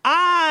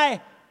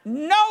 I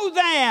know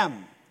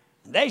them.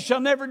 They shall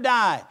never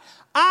die.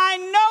 I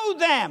know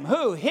them.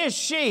 Who? His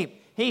sheep.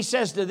 He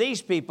says to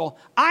these people,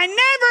 I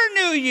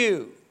never knew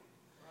you.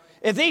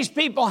 If these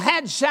people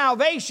had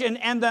salvation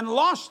and then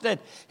lost it,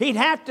 he'd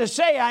have to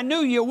say, I knew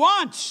you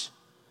once,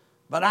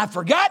 but I've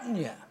forgotten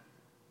you.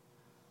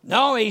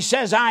 No, he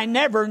says, I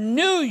never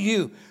knew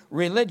you.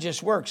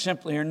 Religious works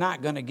simply are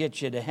not going to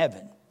get you to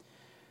heaven.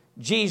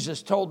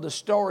 Jesus told the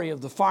story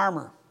of the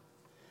farmer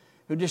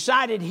who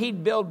decided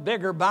he'd build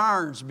bigger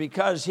barns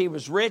because he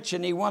was rich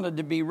and he wanted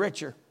to be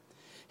richer.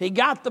 He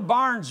got the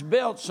barns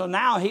built, so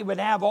now he would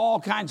have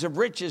all kinds of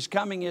riches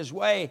coming his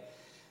way.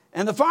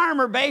 And the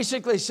farmer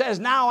basically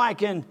says, now I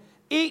can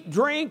eat,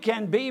 drink,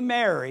 and be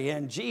merry.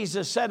 And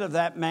Jesus said of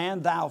that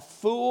man, thou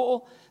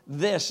fool,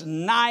 this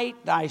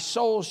night thy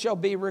soul shall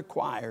be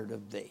required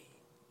of thee.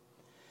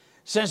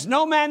 Since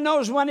no man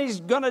knows when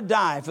he's going to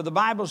die, for the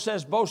Bible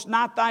says, boast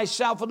not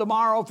thyself of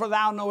tomorrow, for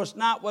thou knowest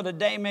not what a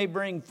day may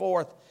bring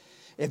forth.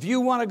 If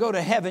you want to go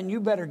to heaven, you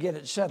better get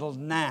it settled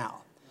now.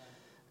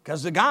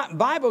 Because the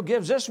Bible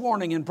gives this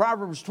warning in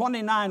Proverbs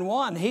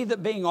 29:1, he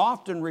that being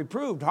often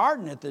reproved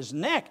hardeneth his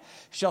neck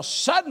shall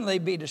suddenly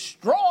be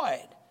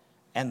destroyed,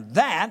 and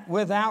that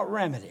without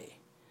remedy.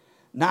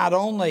 Not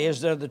only is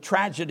there the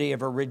tragedy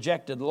of a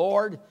rejected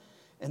Lord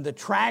and the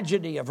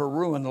tragedy of a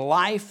ruined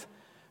life,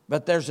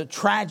 but there's a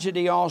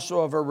tragedy also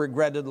of a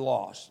regretted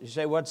loss. You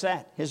say, what's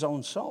that? His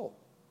own soul.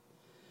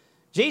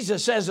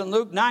 Jesus says in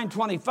Luke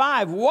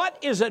 9:25, what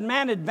is a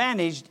man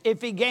advantaged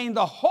if he gain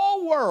the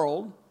whole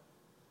world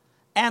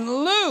and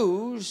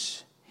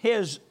lose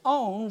his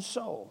own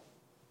soul?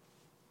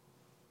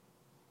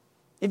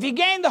 If you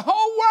gain the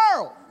whole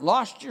world,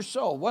 lost your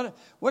soul,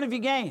 what have you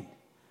gained?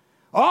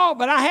 Oh,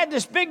 but I had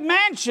this big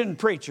mansion,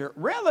 preacher.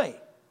 Really?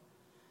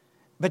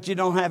 But you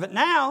don't have it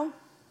now.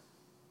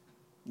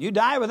 You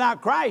die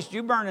without Christ,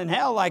 you burn in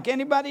hell like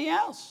anybody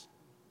else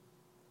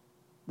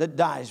that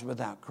dies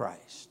without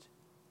Christ.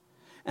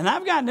 And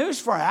I've got news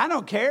for you. I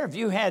don't care if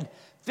you had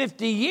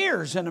 50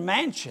 years in a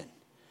mansion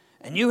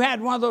and you had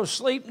one of those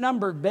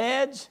sleep-numbered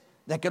beds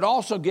that could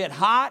also get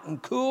hot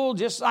and cool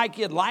just like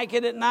you'd like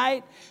it at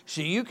night,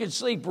 so you could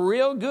sleep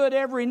real good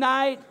every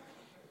night.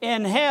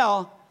 In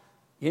hell,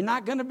 you're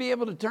not going to be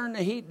able to turn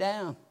the heat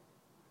down.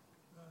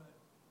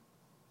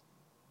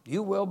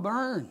 You will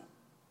burn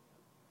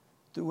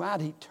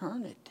throughout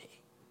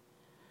eternity.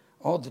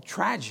 Oh, the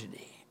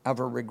tragedy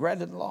of a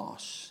regretted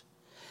loss.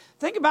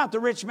 Think about the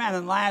rich man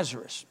and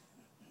Lazarus.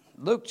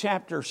 Luke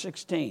chapter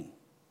 16.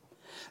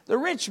 The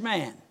rich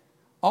man,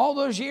 all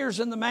those years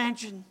in the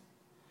mansion.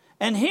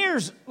 And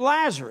here's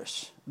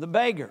Lazarus, the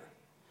beggar.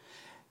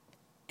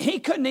 He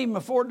couldn't even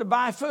afford to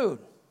buy food.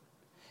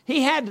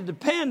 He had to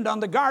depend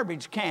on the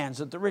garbage cans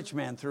that the rich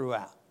man threw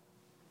out.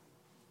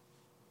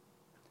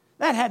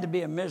 That had to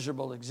be a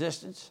miserable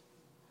existence.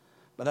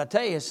 But I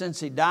tell you, since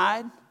he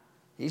died,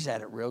 he's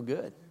had it real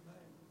good.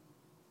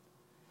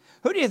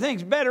 Who do you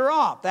think's better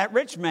off, that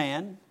rich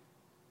man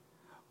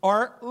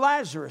or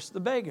Lazarus, the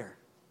beggar?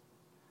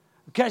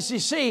 Because you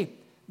see,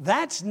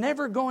 that's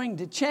never going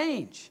to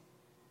change.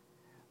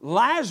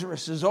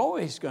 Lazarus is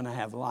always going to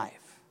have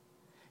life.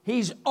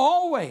 He's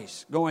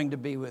always going to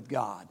be with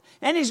God.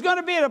 And he's going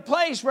to be at a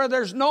place where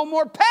there's no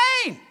more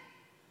pain,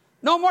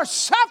 no more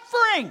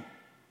suffering,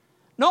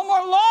 no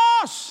more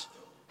loss.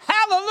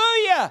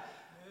 Hallelujah.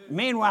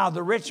 Meanwhile,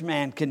 the rich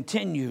man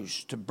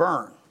continues to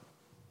burn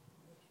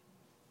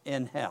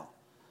in hell.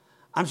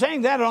 I'm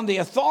saying that on the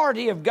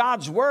authority of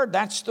God's word.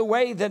 That's the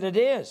way that it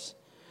is.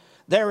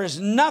 There is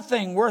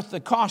nothing worth the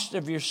cost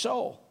of your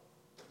soul.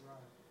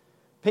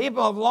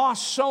 People have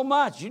lost so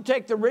much. You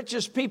take the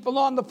richest people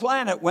on the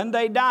planet, when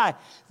they die,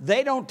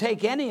 they don't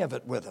take any of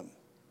it with them.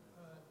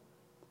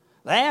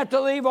 They have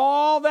to leave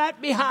all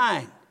that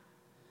behind.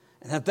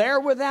 And if they're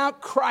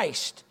without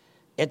Christ,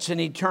 it's an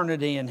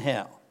eternity in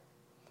hell.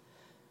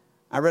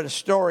 I read a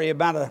story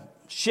about a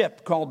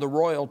ship called the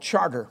Royal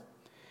Charter.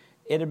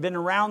 It had been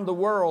around the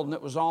world and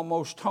it was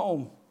almost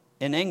home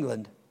in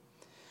England.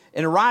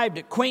 It arrived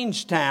at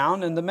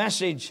Queenstown, and the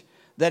message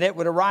that it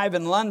would arrive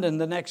in London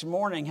the next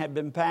morning had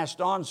been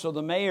passed on. So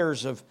the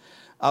mayors of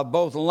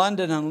both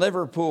London and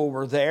Liverpool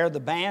were there. The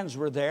bands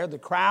were there. The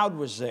crowd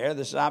was there.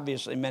 This is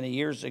obviously many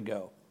years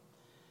ago.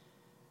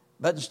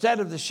 But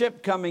instead of the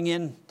ship coming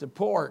into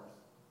port,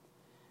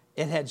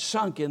 it had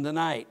sunk in the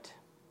night.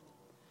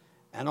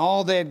 And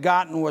all they had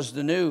gotten was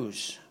the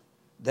news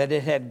that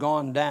it had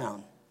gone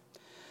down.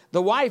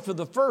 The wife of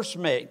the first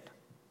mate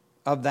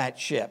of that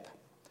ship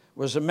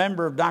was a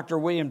member of Dr.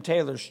 William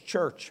Taylor's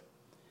church.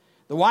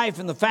 The wife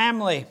and the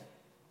family,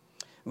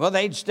 well,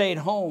 they'd stayed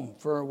home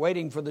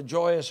waiting for the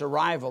joyous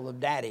arrival of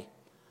Daddy.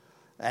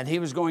 And he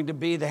was going to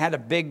be, they had a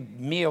big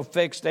meal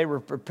fixed. They were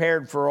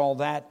prepared for all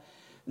that.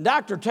 And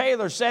Dr.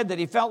 Taylor said that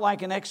he felt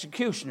like an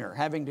executioner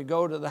having to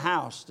go to the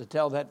house to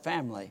tell that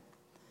family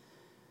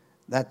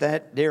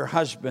that dear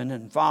husband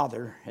and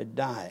father had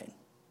died.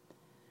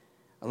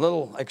 A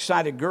little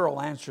excited girl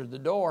answered the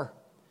door.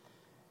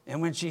 And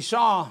when she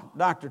saw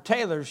Dr.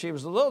 Taylor, she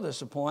was a little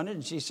disappointed.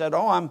 And she said,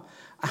 oh,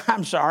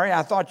 I'm sorry.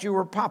 I thought you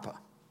were Papa.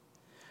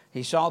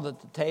 He saw that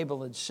the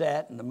table had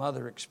set, and the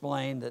mother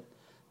explained that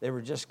they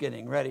were just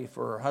getting ready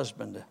for her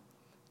husband to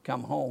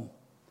come home.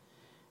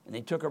 And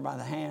he took her by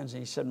the hands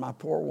and he said, my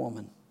poor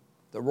woman,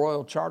 the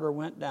Royal Charter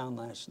went down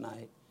last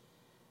night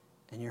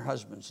and your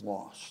husband's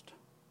lost.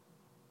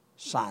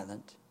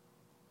 Silent,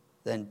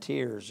 then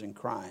tears and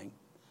crying.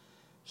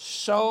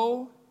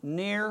 So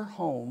near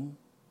home,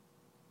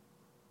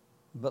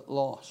 but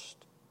lost.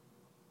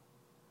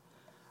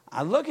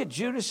 I look at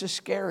Judas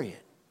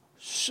Iscariot,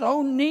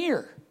 so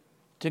near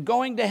to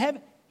going to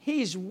heaven.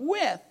 He's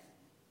with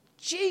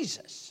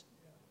Jesus.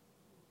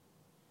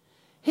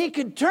 He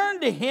could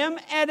turn to him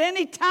at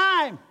any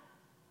time.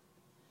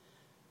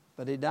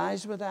 But he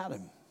dies without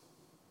him.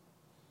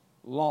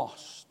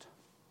 Lost.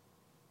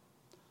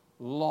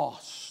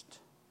 Lost.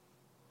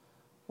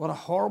 What a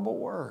horrible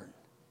word.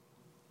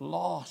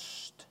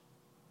 Lost.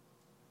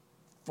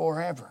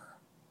 Forever.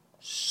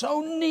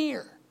 So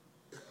near.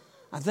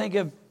 I think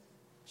of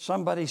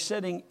somebody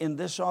sitting in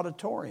this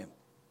auditorium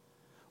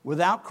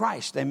without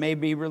Christ. They may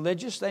be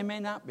religious, they may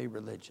not be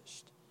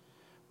religious.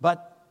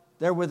 But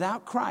they're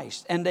without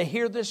Christ. And they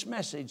hear this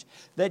message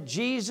that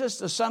Jesus,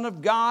 the Son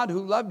of God,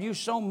 who loved you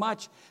so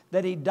much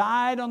that he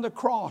died on the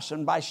cross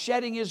and by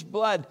shedding his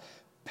blood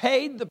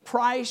paid the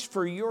price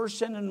for your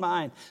sin and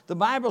mine. The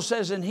Bible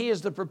says, and he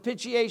is the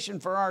propitiation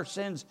for our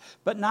sins,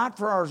 but not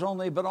for ours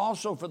only, but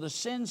also for the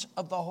sins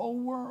of the whole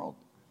world.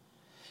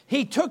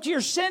 He took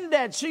your sin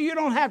debt so you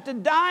don't have to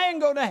die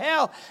and go to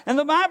hell. And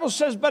the Bible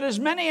says, but as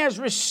many as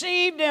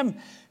received him,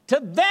 to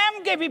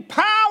them gave he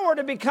power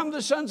to become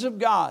the sons of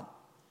God.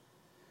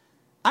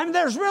 I mean,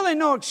 there's really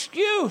no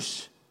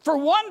excuse for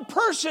one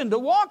person to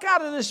walk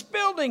out of this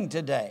building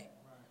today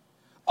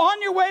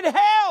on your way to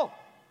hell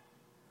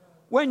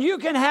when you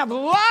can have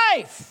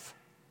life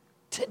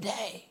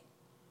today.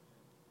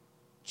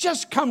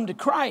 Just come to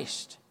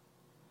Christ.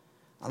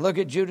 I look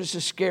at Judas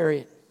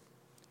Iscariot.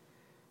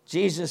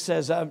 Jesus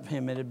says of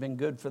him, it had been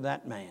good for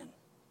that man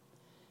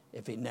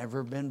if he'd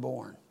never been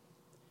born.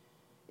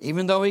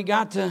 Even though he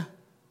got to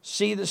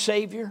see the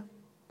Savior,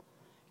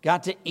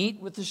 got to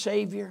eat with the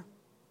Savior,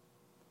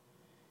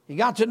 he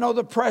got to know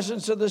the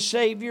presence of the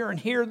Savior and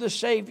hear the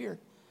Savior,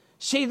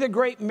 see the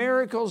great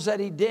miracles that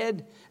he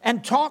did,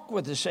 and talk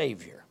with the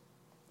Savior,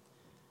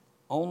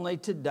 only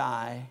to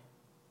die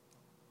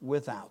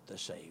without the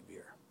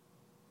Savior.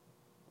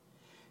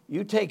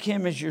 You take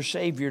him as your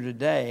Savior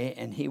today,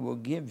 and he will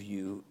give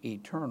you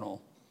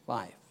eternal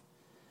life.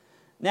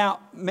 Now,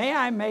 may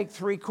I make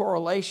 3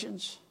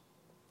 correlations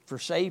for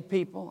saved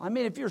people? I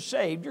mean, if you're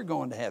saved, you're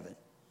going to heaven.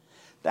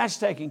 That's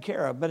taken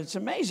care of. But it's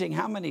amazing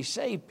how many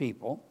saved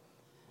people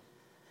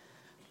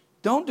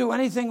don't do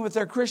anything with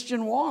their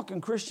Christian walk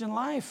and Christian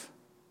life.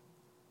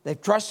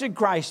 They've trusted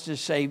Christ as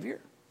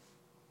Savior,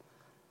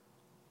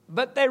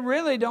 but they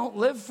really don't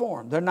live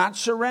for him. They're not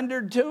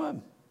surrendered to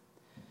him.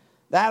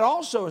 That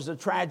also is the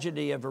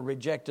tragedy of a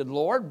rejected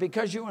Lord,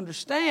 because you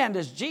understand,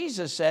 as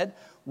Jesus said,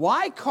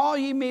 why call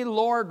ye me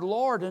Lord,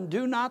 Lord, and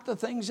do not the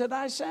things that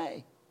I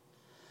say?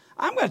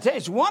 I'm going to tell you,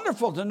 it's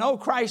wonderful to know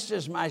Christ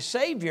as my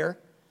Savior.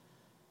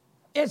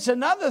 It's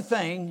another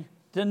thing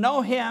to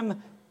know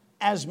him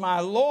as my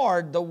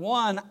Lord, the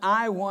one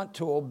I want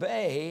to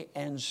obey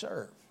and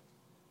serve.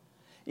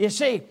 You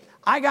see,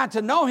 I got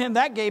to know him.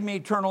 That gave me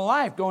eternal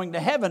life, going to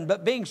heaven.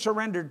 But being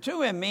surrendered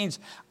to him means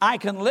I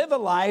can live a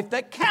life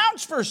that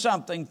counts for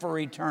something for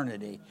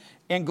eternity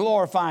in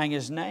glorifying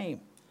his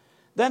name.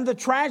 Then the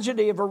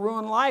tragedy of a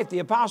ruined life. The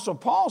Apostle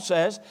Paul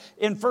says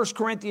in 1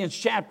 Corinthians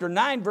chapter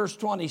 9, verse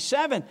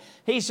 27,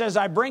 he says,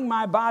 I bring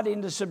my body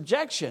into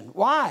subjection.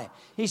 Why?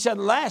 He said,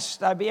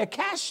 lest I be a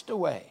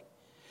castaway.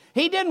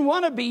 He didn't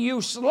want to be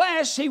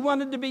useless. He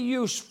wanted to be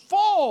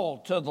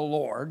useful to the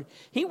Lord.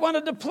 He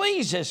wanted to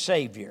please his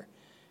Savior.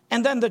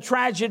 And then the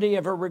tragedy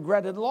of a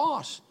regretted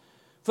loss.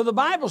 For the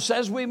Bible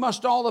says we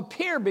must all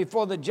appear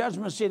before the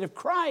judgment seat of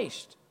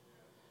Christ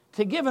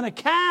to give an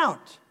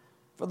account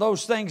for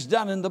those things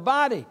done in the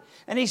body.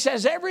 And he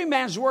says every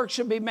man's work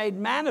shall be made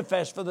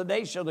manifest, for the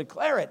day shall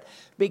declare it,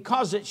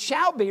 because it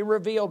shall be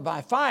revealed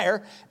by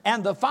fire,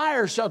 and the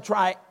fire shall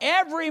try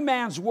every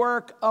man's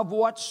work of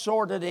what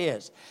sort it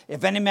is.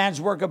 If any man's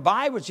work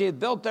abide, which he hath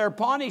built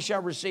thereupon, he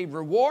shall receive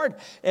reward.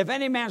 If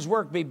any man's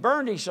work be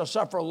burned, he shall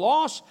suffer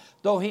loss,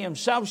 though he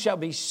himself shall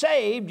be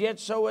saved, yet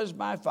so is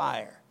by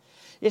fire.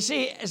 You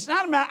see, it's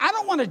not a matter, I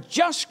don't want to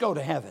just go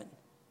to heaven.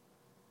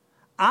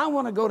 I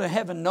want to go to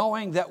heaven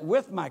knowing that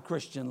with my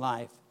Christian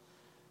life,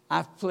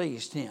 I've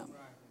pleased him.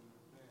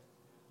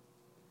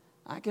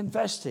 I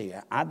confess to you,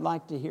 I'd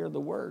like to hear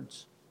the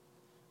words,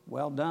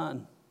 well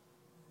done,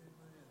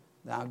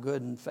 thou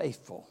good and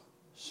faithful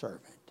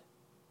servant.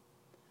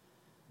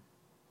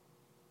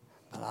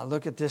 But I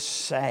look at this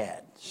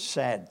sad,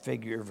 sad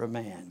figure of a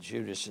man,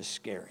 Judas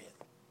Iscariot.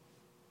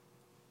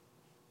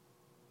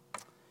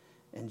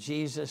 And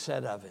Jesus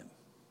said of him,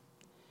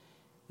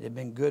 it had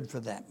been good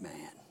for that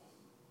man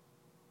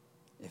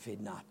if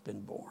he'd not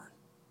been born.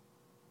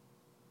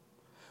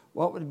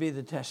 What would be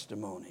the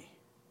testimony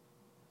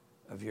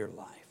of your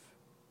life?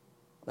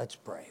 Let's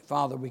pray.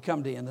 Father, we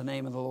come to you in the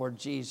name of the Lord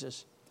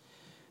Jesus.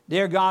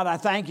 Dear God, I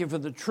thank you for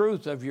the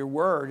truth of your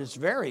word. It's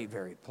very,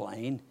 very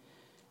plain.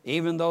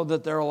 Even though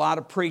that there are a lot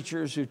of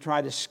preachers who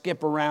try to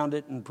skip around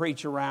it and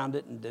preach around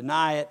it and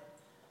deny it,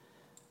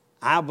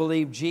 I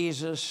believe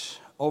Jesus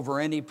over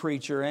any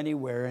preacher,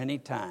 anywhere,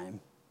 anytime.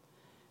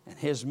 And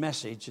his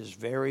message is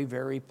very,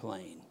 very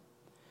plain.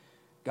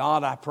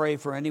 God, I pray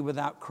for any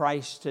without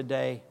Christ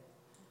today,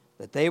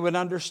 that they would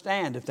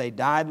understand if they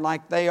died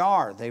like they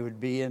are, they would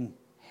be in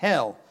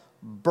hell,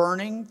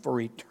 burning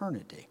for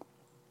eternity.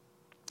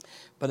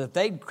 But if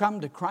they'd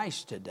come to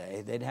Christ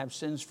today, they'd have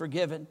sins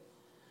forgiven.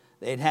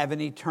 They'd have an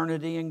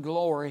eternity in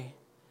glory.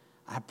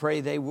 I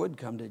pray they would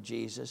come to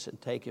Jesus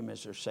and take him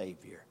as their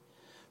Savior.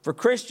 For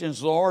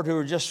Christians, Lord, who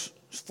are just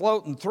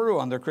floating through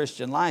on their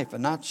Christian life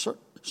and not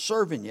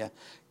serving you,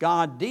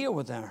 God, deal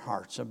with their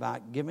hearts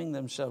about giving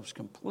themselves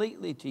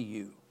completely to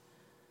you.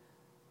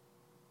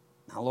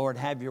 Now, Lord,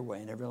 have your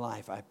way in every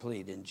life, I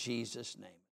plead in Jesus' name.